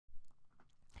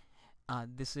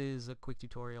This is a quick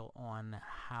tutorial on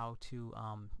how to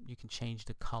you can change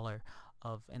the color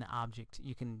of an object.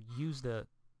 You can use the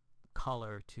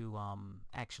color to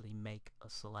actually make a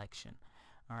selection.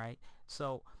 Alright,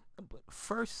 so but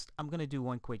first I'm gonna do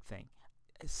one quick thing.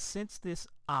 Since this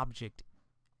object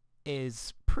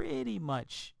is pretty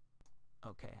much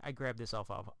okay, I grabbed this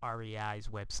off of REI's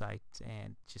website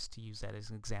and just to use that as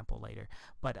an example later,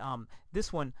 but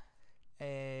this one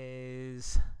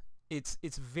is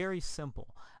it's very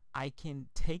simple. I can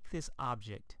take this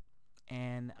object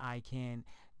and I can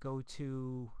go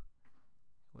to,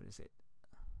 what is it,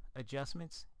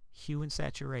 adjustments, hue and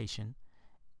saturation,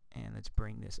 and let's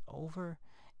bring this over,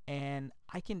 and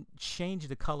I can change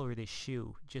the color of this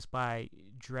shoe just by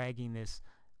dragging this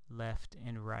left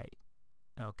and right.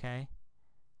 Okay,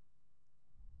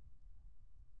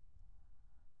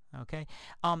 okay.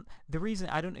 The reason,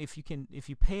 I don't know if you can, if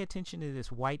you pay attention to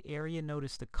this white area,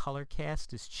 notice the color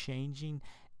cast is changing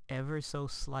ever so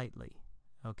slightly.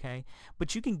 Okay,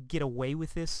 but you can get away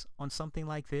with this on something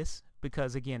like this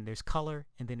because again there's color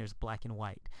and then there's black and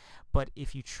white. But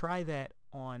if you try that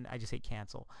on, I just hit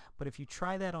cancel, but if you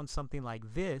try that on something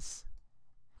like this,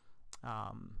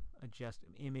 adjust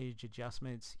image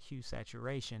adjustments, hue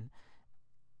saturation,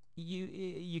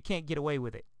 you can't get away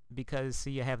with it because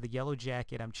see, you have the yellow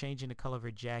jacket. I'm changing the color of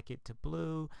her jacket to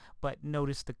blue, but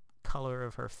notice the color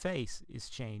of her face is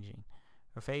changing.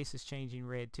 Her face is changing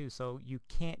red too, so you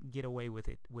can't get away with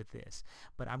it with this.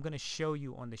 But I'm going to show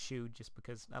you on the shoe just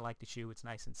because I like the shoe. It's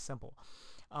nice and simple.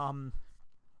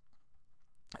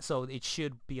 So it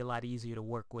should be a lot easier to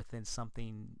work with than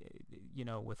something, you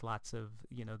know, with lots of,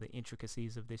 you know, the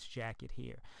intricacies of this jacket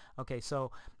here. Okay,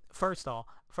 so first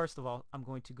of all, I'm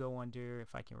going to go under,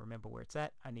 if I can remember where it's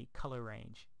at, I need color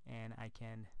range, and I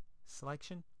can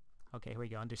selection. Okay, here we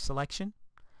go, under selection,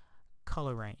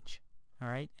 color range. All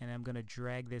right, and I'm going to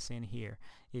drag this in here.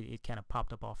 It kind of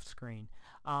popped up off screen.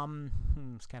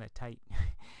 It's kind of tight.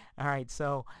 All right,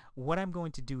 so what I'm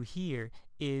going to do here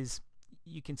is,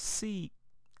 you can see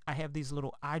I have these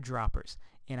little eyedroppers,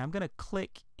 and I'm going to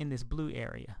click in this blue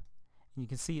area. And you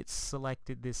can see it's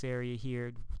selected this area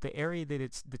here. The area that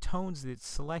it's, the tones that it's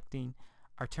selecting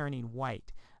are turning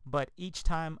white. But each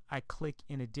time I click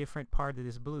in a different part of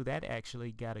this blue, that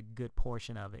actually got a good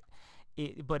portion of it.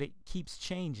 But it keeps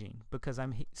changing because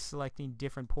I'm selecting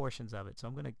different portions of it. So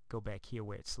I'm going to go back here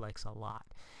where it selects a lot.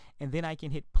 And then I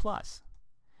can hit plus.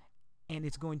 And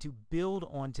it's going to build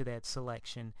onto that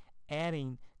selection,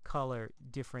 adding color,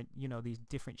 different, you know, these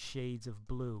different shades of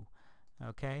blue.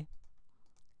 Okay?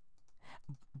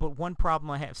 But one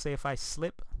problem I have, say if I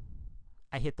slip,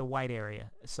 I hit the white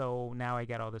area. So now I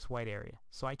got all this white area.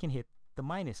 So I can hit the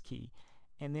minus key.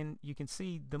 And then you can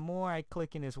see the more I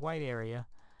click in this white area,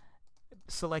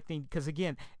 selecting, because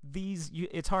again these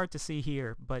it's hard to see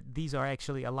here, but these are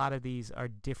actually, a lot of these are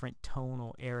different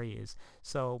tonal areas.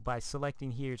 So by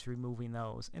selecting here, it's removing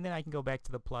those, and then I can go back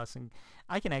to the plus and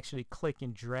I can actually click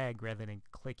and drag rather than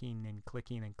clicking and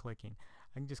clicking and clicking.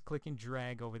 I can just click and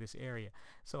drag over this area.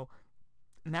 So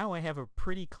now I have a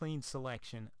pretty clean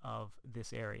selection of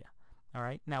this area.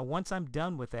 Alright, now once I'm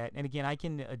done with that, and again I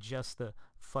can adjust the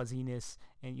fuzziness,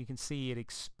 and you can see it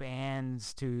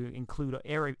expands to include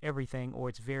everything, or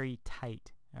it's very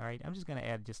tight. Alright, I'm just going to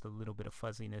add just a little bit of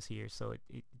fuzziness here so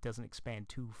it doesn't expand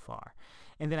too far.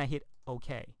 And then I hit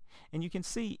OK. And you can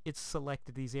see it's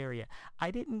selected these areas.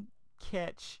 I didn't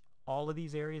catch all of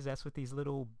these areas. That's what these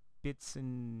little bits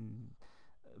and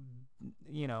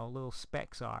you know, little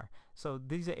specks are. So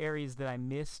these are areas that I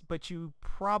missed, but you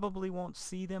probably won't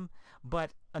see them.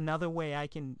 But another way I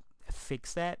can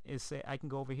fix that is, say I can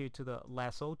go over here to the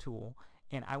Lasso Tool,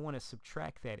 and I want to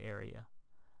subtract that area.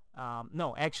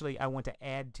 No, actually I want to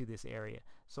add to this area.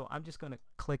 So I'm just going to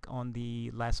click on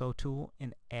the Lasso Tool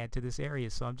and add to this area.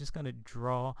 So I'm just going to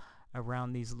draw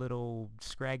around these little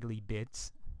scraggly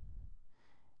bits,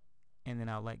 and then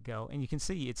I'll let go, and you can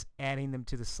see it's adding them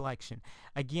to the selection.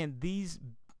 Again, these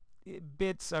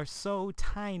bits are so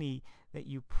tiny that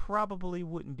you probably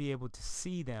wouldn't be able to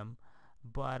see them,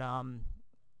 but I'm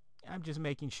just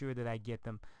making sure that I get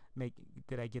them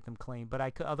clean. But I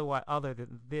could, otherwise, other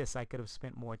than this, I could have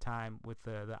spent more time with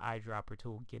the eyedropper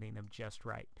tool getting them just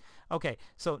right. Okay,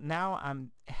 so now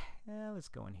I'm let's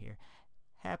go in here,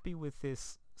 happy with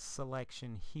this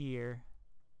selection here.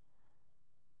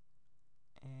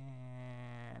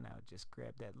 And I'll just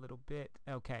grab that little bit.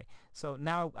 Okay, so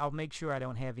now I'll make sure I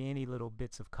don't have any little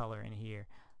bits of color in here.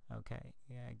 Okay,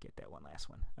 yeah, get that one last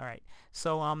one. All right,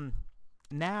 so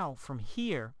now from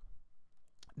here,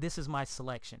 this is my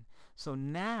selection. So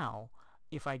now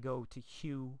if I go to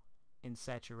hue and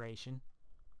saturation,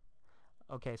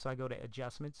 okay, so I go to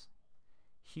adjustments,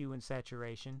 Hue and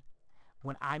Saturation.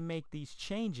 When I make these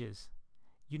changes,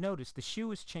 you notice the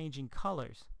shoe is changing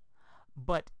colors,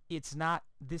 but it's not,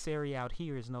 this area out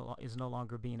here is no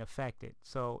longer being affected.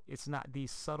 So it's not,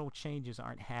 these subtle changes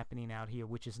aren't happening out here,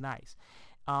 which is nice.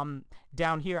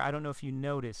 Down here, I don't know if you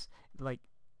notice, like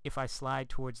if I slide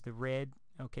towards the red,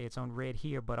 okay, it's on red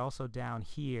here, but also down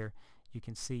here you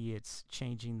can see it's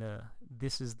changing the,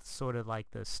 this is sort of like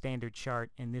the standard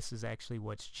chart, and this is actually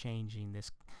what's changing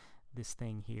this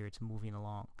thing here. It's moving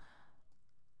along.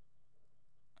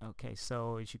 Okay,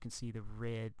 so as you can see, the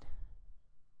red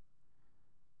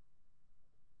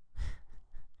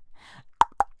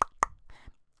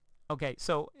okay,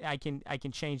 so I can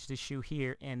change the shoe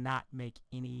here and not make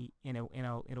any,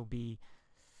 it'll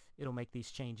make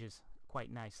these changes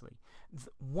quite nicely.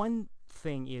 One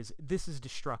thing is, this is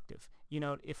destructive. You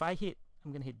know, if I hit,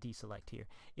 I'm gonna hit deselect here.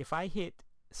 If I hit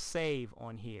save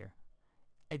on here,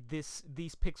 these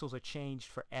pixels are changed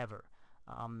forever.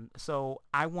 So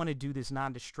I want to do this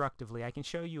non-destructively. I can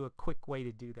show you a quick way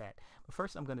to do that. But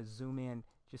first, I'm going to zoom in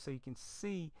just so you can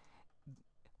see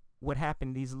what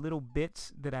happened. These little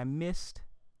bits that I missed,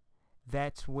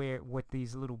 that's what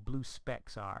these little blue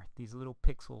specks are, these little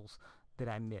pixels that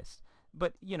I missed.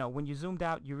 But you know, when you zoomed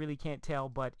out, you really can't tell.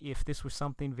 But if this was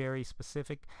something very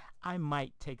specific, I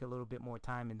might take a little bit more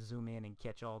time and zoom in and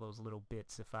catch all those little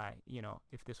bits if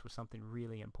if this was something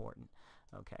really important.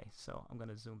 Okay, so I'm going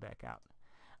to zoom back out.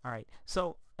 All right,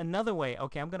 so another way,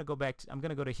 okay, I'm going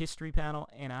to go to history panel,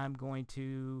 and I'm going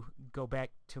to go back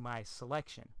to my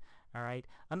selection. All right,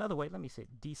 another way, let me say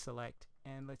deselect,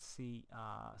 and let's see,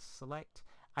 select.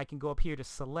 I can go up here to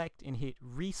select and hit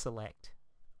reselect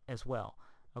as well.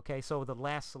 Okay, so the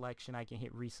last selection I can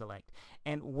hit reselect.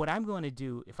 And what I'm going to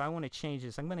do, if I want to change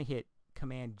this, I'm going to hit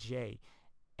Command J,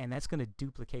 and that's going to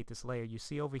duplicate this layer. You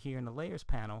see over here in the layers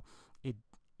panel,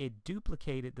 it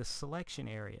duplicated the selection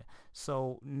area.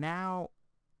 So now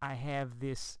I have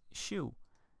this shoe,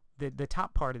 the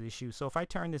top part of the shoe. So if I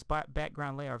turn this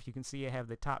background layer off, you can see I have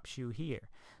the top shoe here.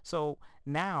 So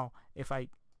now if I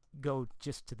go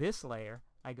just to this layer,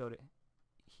 I go to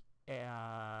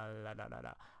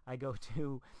I go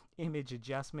to image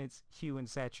adjustments, hue and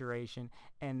saturation,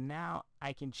 and now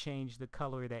I can change the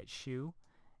color of that shoe.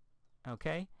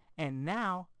 Okay, and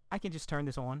now I can just turn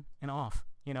this on and off.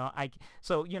 You know,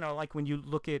 so you know, like when you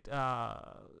look at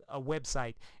a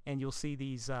website and you'll see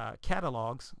these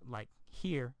catalogs, like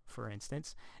here, for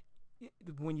instance.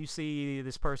 When you see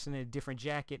this person in a different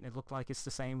jacket and it looked like it's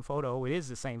the same photo, it is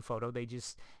the same photo. They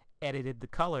just edited the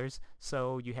colors,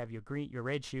 so you have your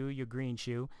red shoe, your green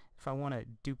shoe. If I want to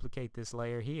duplicate this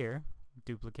layer here,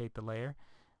 duplicate the layer.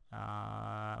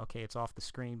 Okay, it's off the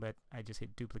screen, but I just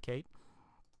hit duplicate.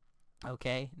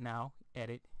 Okay, now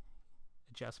edit,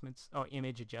 adjustments,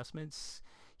 image adjustments,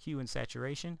 hue and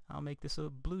saturation. I'll make this a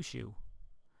blue shoe.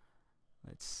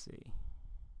 Let's see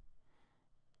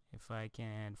if I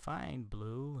can find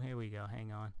blue. Here we go,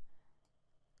 hang on.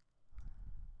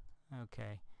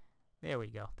 Okay, there we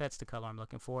go. That's the color I'm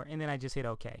looking for. And then I just hit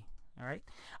OK. All right.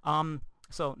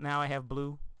 So now I have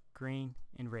blue, green,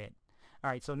 and red.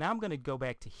 All right. So now I'm going to go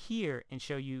back to here and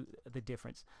show you the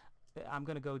difference. I'm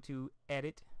going to go to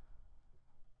Edit.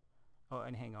 Oh,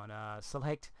 and hang on.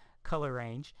 Select Color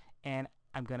Range, and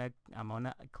I'm gonna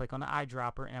click on the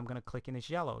eyedropper, and I'm gonna click in this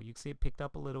yellow. You can see it picked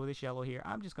up a little of this yellow here.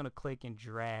 I'm just gonna click and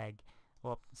drag.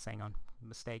 Whoops, hang on,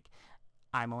 mistake.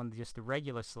 I'm on just the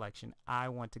regular selection. I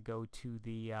want to go to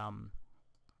the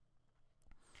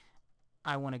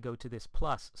I want to go to this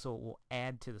plus, so it will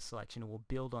add to the selection. It will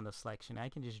build on the selection. I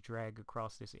can just drag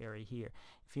across this area here.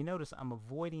 If you notice, I'm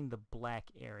avoiding the black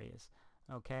areas,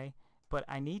 okay? But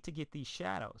I need to get these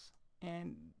shadows,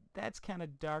 and that's kind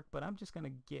of dark, but I'm just going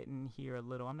to get in here a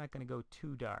little. I'm not going to go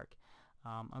too dark.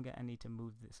 I need to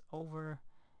move this over,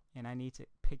 and I need to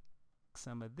pick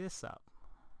some of this up,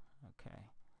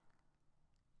 okay?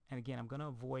 And again, I'm going to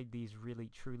avoid these really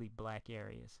truly black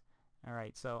areas. All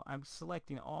right, so I'm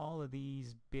selecting all of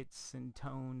these bits and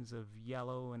tones of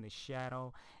yellow and the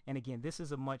shadow. And again, this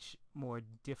is a much more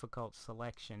difficult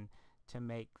selection to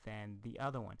make than the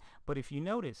other one. But if you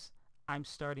notice, I'm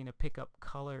starting to pick up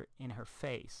color in her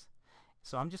face.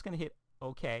 So I'm just going to hit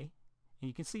OK. And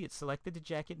you can see it selected the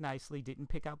jacket nicely, didn't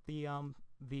pick up the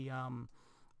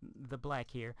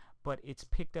black here, but it's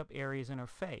picked up areas in her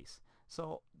face.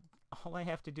 So all I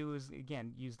have to do is,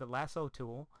 again, use the Lasso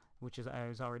Tool, which is I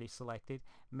was already selected.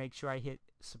 Make sure I hit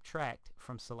subtract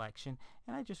from selection,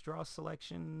 and I just draw a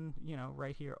selection, you know,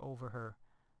 right here over her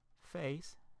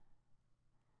face,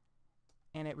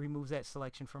 and it removes that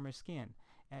selection from her skin.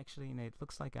 Actually, and it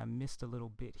looks like I missed a little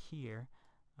bit here.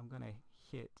 I'm gonna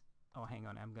hit, oh hang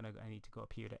on, I need to go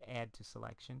up here to add to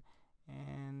selection,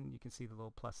 and you can see the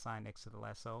little plus sign next to the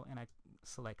lasso, and I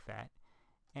select that,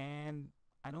 and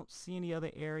I don't see any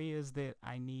other areas that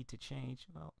I need to change.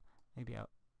 Well, maybe I'll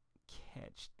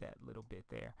catch that little bit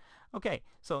there. Okay,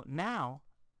 so now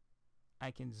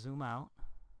I can zoom out.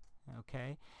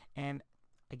 Okay, and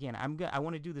again, I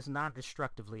want to do this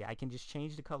non-destructively. I can just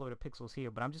change the color of the pixels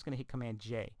here, but I'm just going to hit Command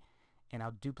J, and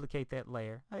I'll duplicate that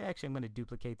layer. Actually, I'm going to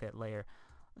duplicate that layer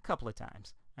a couple of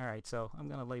times. All right, so I'm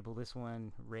going to label this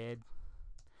one red.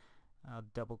 I'll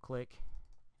double click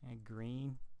and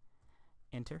green.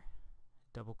 Enter.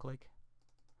 Double click.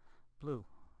 Blue.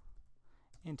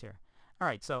 Enter. All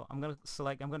right, so I'm going to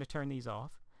select. I'm going to turn these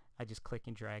off. I just click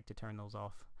and drag to turn those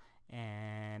off,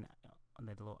 and on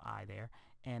the little eye there.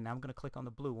 And I'm going to click on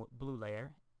the blue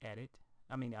layer.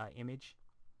 Image,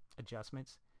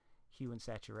 adjustments, hue and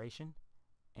saturation.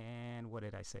 And what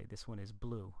did I say? This one is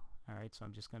blue. All right, so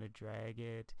I'm just going to drag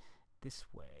it this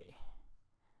way.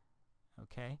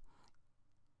 Okay.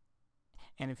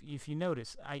 And if you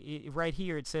notice, right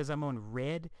here it says I'm on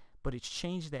red, but it's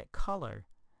changed that color.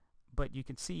 But you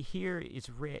can see here it's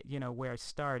red. You know where I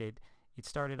started. It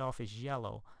started off as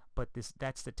yellow, but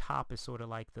that's the top is sort of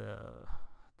like the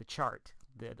chart,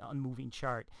 the unmoving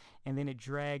chart, and then it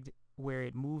dragged where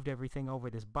it moved everything over.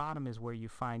 This bottom is where you're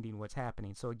finding what's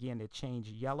happening. So again, it changed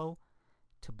yellow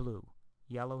to blue,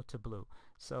 yellow to blue.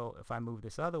 So if I move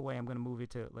this other way, I'm going to move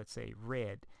it to, let's say,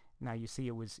 red. Now you see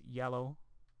it was yellow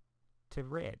to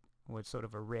red, with sort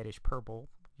of a reddish purple,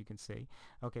 you can see.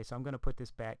 Okay, so I'm going to put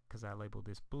this back because I labeled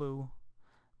this blue.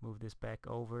 Move this back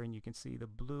over, and you can see the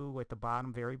blue at the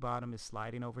bottom, very bottom, is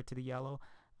sliding over to the yellow.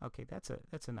 Okay, that's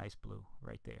a nice blue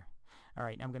right there. All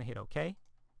right, I'm going to hit OK.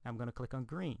 I'm going to click on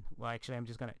green. Well, actually, I'm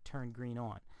just going to turn green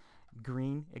on.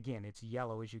 Green, again, it's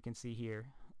yellow, as you can see here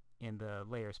in the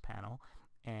layers panel.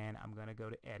 And I'm going to go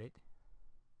to Edit,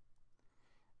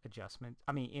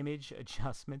 Image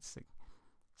Adjustments.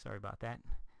 Sorry about that.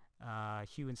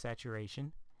 Hue and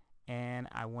Saturation. And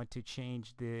I want to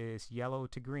change this yellow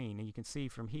to green. And you can see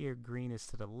from here, green is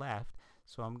to the left.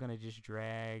 So I'm going to just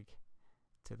drag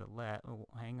to the left. Oh,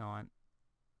 hang on.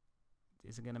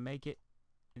 Is it going to make it?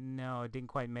 No, it didn't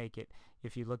quite make it.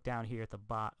 If you look down here at the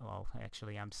bottom, well,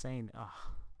 actually, I'm saying,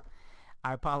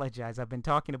 I apologize. I've been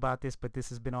talking about this, but this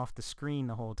has been off the screen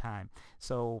the whole time.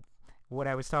 So what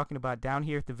I was talking about down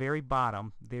here at the very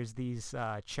bottom, there's these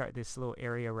this little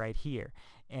area right here,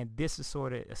 and this is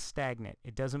sort of stagnant.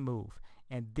 It doesn't move,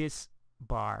 and this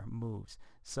bar moves.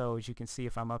 So as you can see,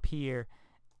 if I'm up here,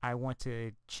 I want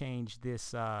to change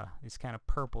this. It's kind of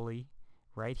purpley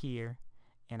right here,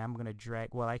 and I'm going to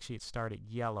drag. Well, actually, it started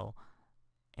yellow,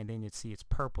 and then you'd see it's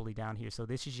purpley down here. So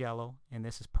this is yellow, and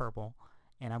this is purple,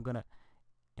 and I'm going to,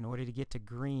 in order to get to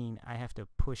green, I have to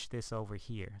push this over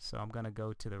here. So I'm going to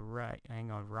go to the right.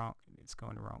 Hang on, wrong. It's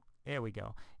going wrong. There we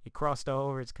go. It crossed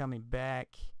over. It's coming back.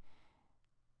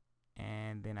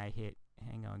 And then I hit,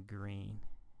 hang on, green.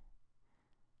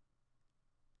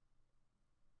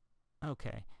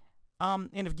 Okay. And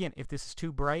again, if this is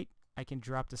too bright, I can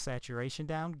drop the saturation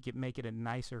down, make it a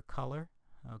nicer color.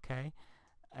 Okay.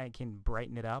 I can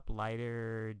brighten it up,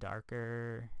 lighter,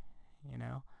 darker, you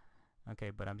know.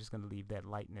 Okay, but I'm just going to leave that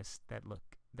lightness. That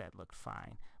looked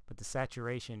fine. But the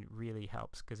saturation really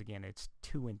helps because, again, it's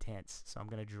too intense. So I'm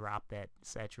going to drop that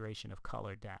saturation of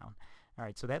color down. All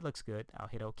right, so that looks good. I'll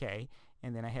hit OK.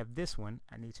 And then I have this one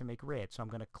I need to make red. So I'm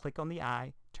going to click on the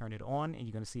eye, turn it on, and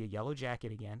you're going to see a yellow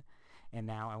jacket again. And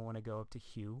now I want to go up to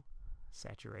Hue,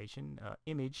 Saturation,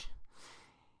 Image,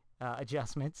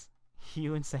 Adjustments,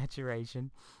 Hue and Saturation.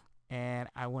 And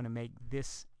I want to make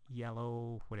this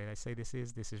yellow. What did I say this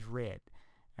is? This is red.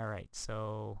 All right,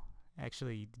 so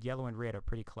actually yellow and red are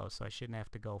pretty close, so I shouldn't have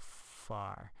to go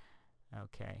far.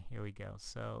 Okay, here we go.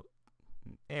 So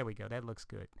there we go. That looks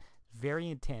good. Very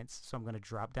intense, so I'm going to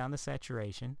drop down the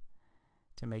saturation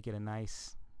to make it a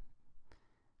nice,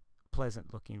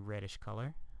 pleasant looking reddish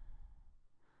color.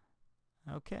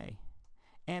 Okay,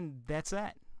 and that's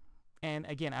that. And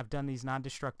again, I've done these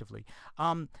non-destructively.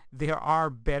 There are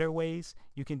better ways.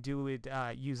 You can do it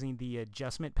using the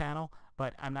adjustment panel,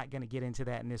 but I'm not going to get into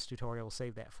that in this tutorial. We'll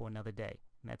save that for another day.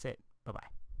 And that's it. Bye-bye.